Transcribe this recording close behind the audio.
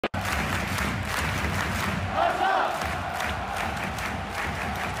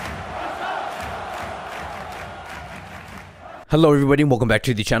Hello everybody and welcome back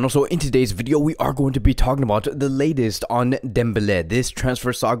to the channel. So in today's video we are going to be talking about the latest on Dembele. This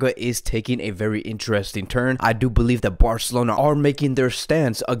transfer saga is taking a very interesting turn. I do believe that Barcelona are making their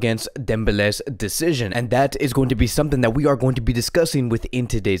stance against Dembele's decision, and that is going to be something that we are going to be discussing within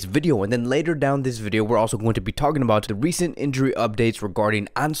today's video. And then later down this video we're also going to be talking about the recent injury updates regarding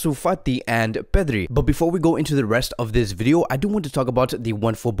Ansu Fati and Pedri. But before we go into the rest of this video, I do want to talk about the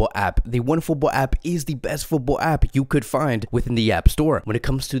OneFootball app. The OneFootball app is the best football app you could find within the App Store. When it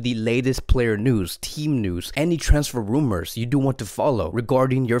comes to the latest player news, team news, any transfer rumors you do want to follow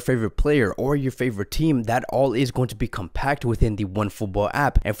regarding your favorite player or your favorite team, that all is going to be compact within the OneFootball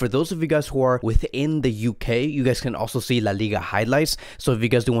app. And for those of you guys who are within the UK, you guys can also see La Liga highlights. So if you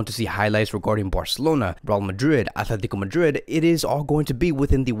guys do want to see highlights regarding Barcelona, Real Madrid, Atletico Madrid, it is all going to be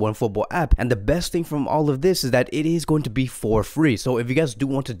within the OneFootball app. And the best thing from all of this is that it is going to be for free. So if you guys do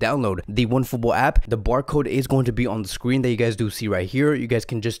want to download the OneFootball app, the barcode is going to be on the screen that you guys do see right here. You guys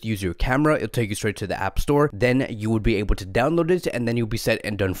can just use your camera, it'll take you straight to the App Store. Then you would be able to download it and then you'll be set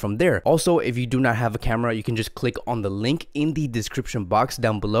and done from there. Also, if you do not have a camera, you can just click on the link in the description box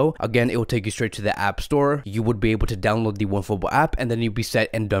down below. Again, it will take you straight to the App Store. You would be able to download the OneFootball app and then you'll be set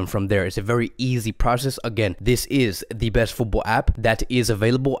and done from there. It's a very easy process. Again, this is the best football app that is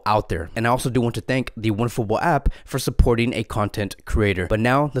available out there. And I also do want to thank the OneFootball app for supporting a content creator. But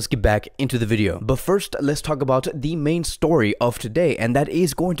now let's get back into the video. But first, let's talk about the main story of today, and that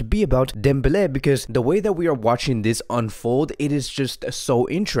is going to be about Dembele, because the way that we are watching this unfold, it is just so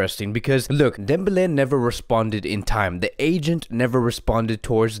interesting. Because look, Dembele never responded in time. The agent never responded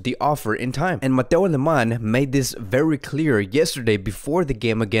towards the offer in time, and Mateu Alemán made this very clear yesterday before the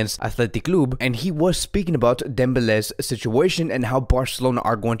game against Athletic Club, and he was speaking about Dembele's situation and how Barcelona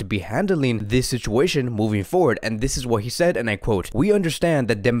are going to be handling this situation moving forward. And this is what he said, and I quote, "We understand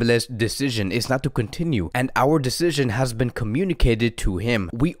that Dembele's decision is not to continue, and our decision has been communicated to him.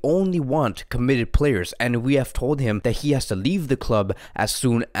 We only want committed players, and we have told him that he has to leave the club as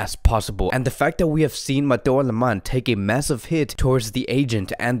soon as possible." And the fact that we have seen Mateu Alemán take a massive hit towards the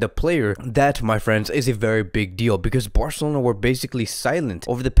agent and the player, that, my friends, is a very big deal, because Barcelona were basically silent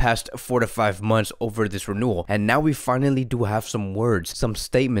over the past 4 to 5 months over this renewal. And now we finally do have some words, some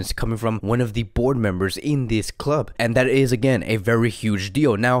statements coming from one of the board members in this club. And that is, again, a very huge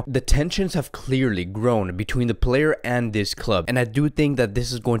deal. Now, the tensions have clearly grown between the player and this club. And I do think that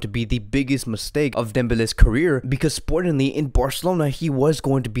this is going to be the biggest mistake of Dembele's career, because sportingly in Barcelona, he was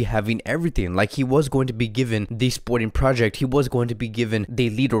going to be having everything. Like, he was going to be given the sporting project, he was going to be given the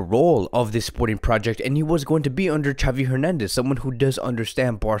leader role of this sporting project, and he was going to be under Xavi Hernandez, someone who does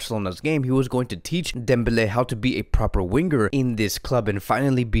understand Barcelona's game. He was going to teach Dembele how to be a proper winger in this club and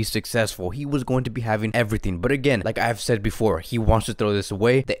finally be successful. He was going to be having everything. But again, like I've said before, he wants to throw this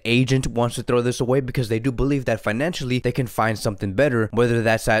away. The agent wants to throw this away because they do believe that financially they can find something better, whether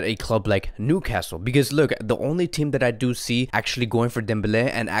that's at a club like Newcastle. Because look, the only team that I do see actually going for Dembele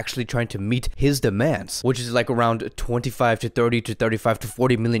and actually trying to meet his demands, which is like around 25 to 30 to 35 to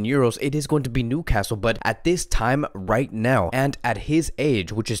 40 million euros, it is going to be Newcastle. But at this time right now, and at his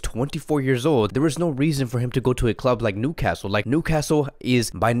age, which is 24 years old, there is no reason for him to go to a club like Newcastle. Like, Newcastle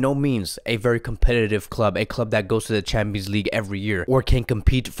is by no means a very competitive club, a club that goes to the Champions League every year or can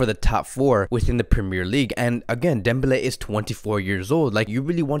compete for the top 4 within the Premier League. And again, Dembele is 24 years old. Like, you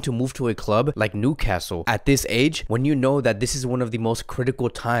really want to move to a club like Newcastle at this age when you know that this is one of the most critical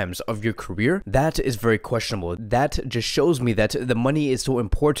times of your career? That is very questionable. That just shows me that the money is so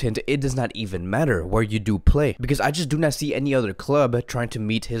important, it does not even matter where you do play, because I just do not see any other club trying to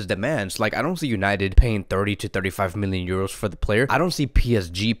meet his demands. Like, I don't see United paying 30 to 35 million euros for the player. I don't see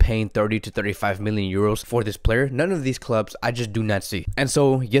PSG paying 30 to 35 million euros for this player. None of these clubs I just do not see. And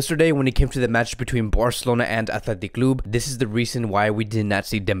so yesterday when it came to the match between Barcelona and Athletic Club, this is the reason why we did not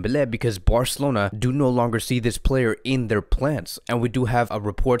see Dembele, because Barcelona do no longer see this player in their plans. And we do have a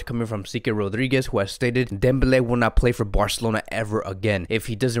report coming from Sique Rodriguez, who has stated Dembele will not play for Barcelona ever again. If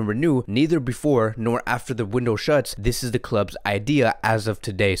he doesn't renew, neither before nor after the window shuts. This is the club's idea as of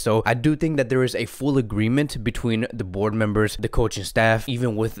today. So I do think that there is a full agreement between the board members, the coaching staff,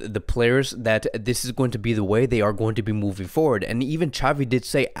 even with the players, that this is going to be the way they are going to be moving forward. And even Xavi did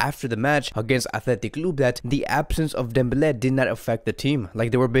say after the match against Athletic Club that the absence of Dembele did not affect the team.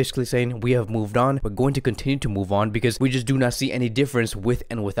 Like, they were basically saying, we have moved on, we're going to continue to move on, because we just do not see any difference with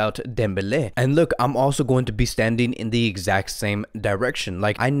and without Dembele. And look, I'm also going to be standing in the exact same direction.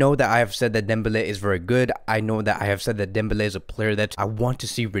 Like, I know that I have said that Dembele is very good. I know that I have said that Dembele is a player that I want to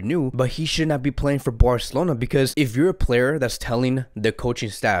see renew, but he should not be playing for Barcelona. Because if you're a player that's telling the coaching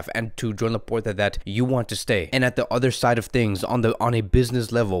staff and to Joan Laporta that you want to stay, and at the other side of things, on a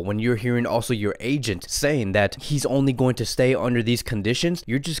business level, when you're hearing also your agent saying that he he's only going to stay under these conditions,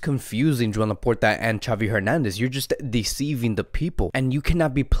 you're just confusing Joan Laporta and Xavi Hernandez. You're just deceiving the people, and you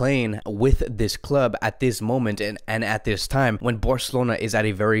cannot be playing with this club at this moment and at this time when Barcelona is at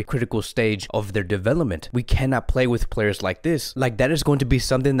a very critical stage of their development. We cannot play with players like this. Like, that is going to be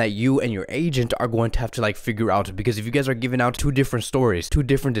something that you and your agent are going to have to like figure out, because if you guys are giving out two different stories, two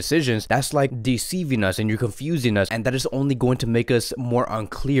different decisions, that's like deceiving us and you're confusing us, and that is only going to make us more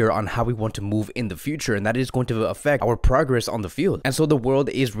unclear on how we want to move in the future, and that is going to affect our progress on the field. And so the world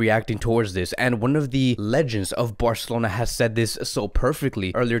is reacting towards this, and one of the legends of Barcelona has said this so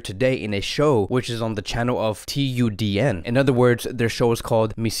perfectly earlier today in a show which is on the channel of TUDN. In other words, their show is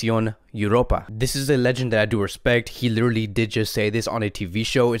called Misión Europa. This is a legend that I do respect. He literally did just say this on a TV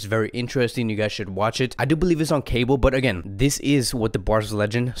show. It's very interesting. You guys should watch it. I do believe it's on cable, but again, this is what the Barca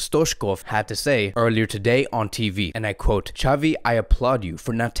legend Stoichkov had to say earlier today on TV, and I quote, "Xavi, I applaud you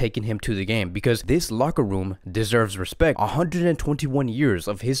for not taking him to the game, because this locker room deserves respect. 121 years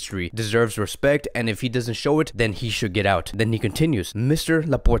of history deserves respect, and if he doesn't show it, then he should get out." Then he continues, "Mr.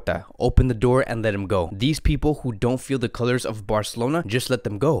 Laporta, open the door and let him go. These people who don't feel the colors of Barcelona, just let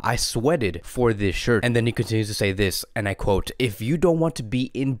them go. I sweated for this shirt." And then he continues to say this, and I quote, "If you don't want to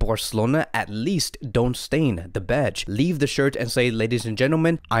be in Barcelona, at least don't stain the badge. Leave the shirt and say, 'Ladies and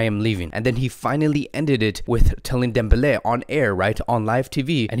gentlemen, I am leaving.'" And then he finally ended it with telling Dembele on air, right, on live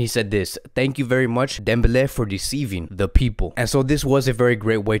TV, and he said this, "Thank you very much, Dembele, for deceiving the people." And so this was a very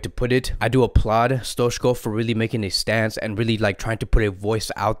great way to put it. I do applaud Stoichkov for really making a stance and really like trying to put a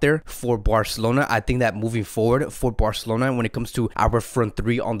voice out there for Barcelona. I think that moving forward for Barcelona, when it comes to our front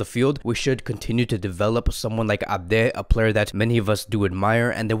three on the field, we should continue to develop someone like Abde, a player that many of us do admire,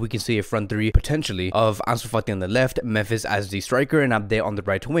 and then we can see a front three potentially of Ansu Fati on the left, Memphis as the striker, and Abde on the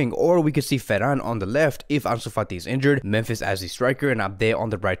right wing. Or we could see Ferran on the left if Ansu Fati is injured, Memphis as the striker, and Abde on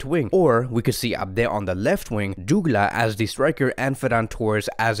the right wing. Or we could see Abde on the left wing, Douglas as the striker, and Ferran Torres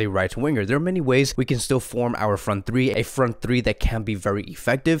as a right winger. There are many ways we can still form our front three, a front three that can be very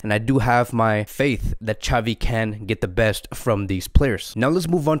effective, and I do have my faith that Xavi can get the best from these players. Now let's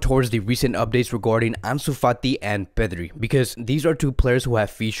move on towards the recent updates regarding Ansu Fati and Pedri, because these are two players who have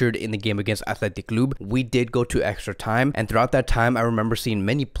featured in the game against Athletic Club. We did go to extra time, and throughout that time I remember seeing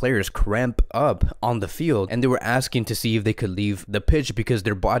many players cramp up on the field, and they were asking to see if they could leave the pitch because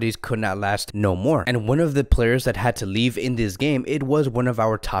their bodies could not last no more. And one of the players that had to leave in this game, it was one of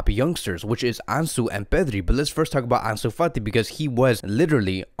our top youngsters, which is Ansu and Pedri. But let's first talk about Ansu Fati, because he was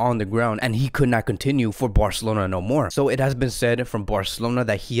literally on the ground and he could not continue for Barcelona no more. So it has been said from Barcelona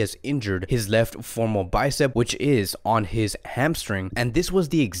that he has injured his left femoral bicep, which is on his hamstring, and this was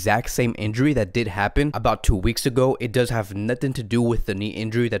the exact same injury that did happen about 2 weeks ago. It does have nothing to do with the knee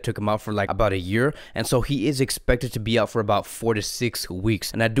injury that took him out for like about a year, and so he is expected to be out for about 4 to 6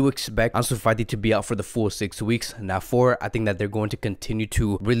 weeks, and I do expect Ansu Fati to be out for the full 6 weeks. Now I think that they're going to continue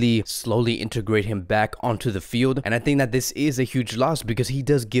to really slowly integrate him back onto the field, and I think that this is a huge loss because he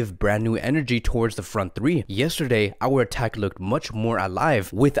does give brand new energy towards the front three. Yesterday our attack looked much more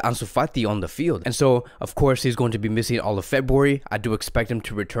alive with Ansu Fati on the field, and so of course he's going to be missing all of February. I do expect him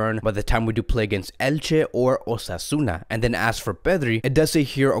to return by the time we do play against Elche or Osasuna. And then as for Pedri, it does say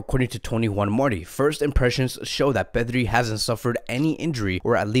here, according to Tony Juan Marti, first impressions show that Pedri hasn't suffered any injury,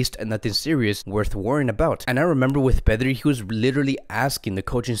 or at least nothing serious worth worrying about. And I remember with Pedri, he was literally asking the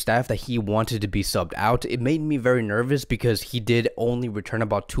coaching staff that he wanted to be subbed out. It made me very nervous because he did only return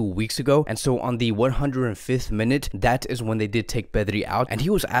about 2 weeks ago, and so on the 105th minute, that is when they did take Pedri out, and he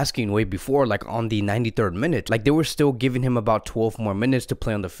was asking way before, like on the 93rd minute, like they were still giving him about 12 more minutes to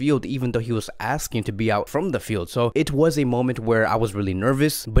play on the field, even though he was asking to be out from the field. So it was a moment where I was really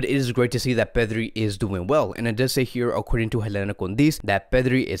nervous, but it is great to see that Pedri is doing well. And it does say here, according to Helena Condis, that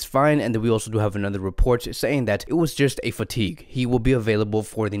Pedri is fine, and then we also do have another report saying that it was just a fatigue. He will be available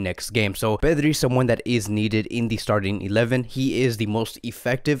for the next game. So Pedri is someone that is needed in the starting 11. He is the most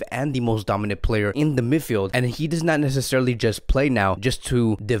effective and the most dominant player in the midfield, and he does not necessarily just play now just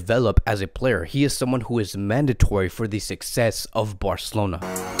to develop as a player. He is someone who is mandatory for the success of Barcelona.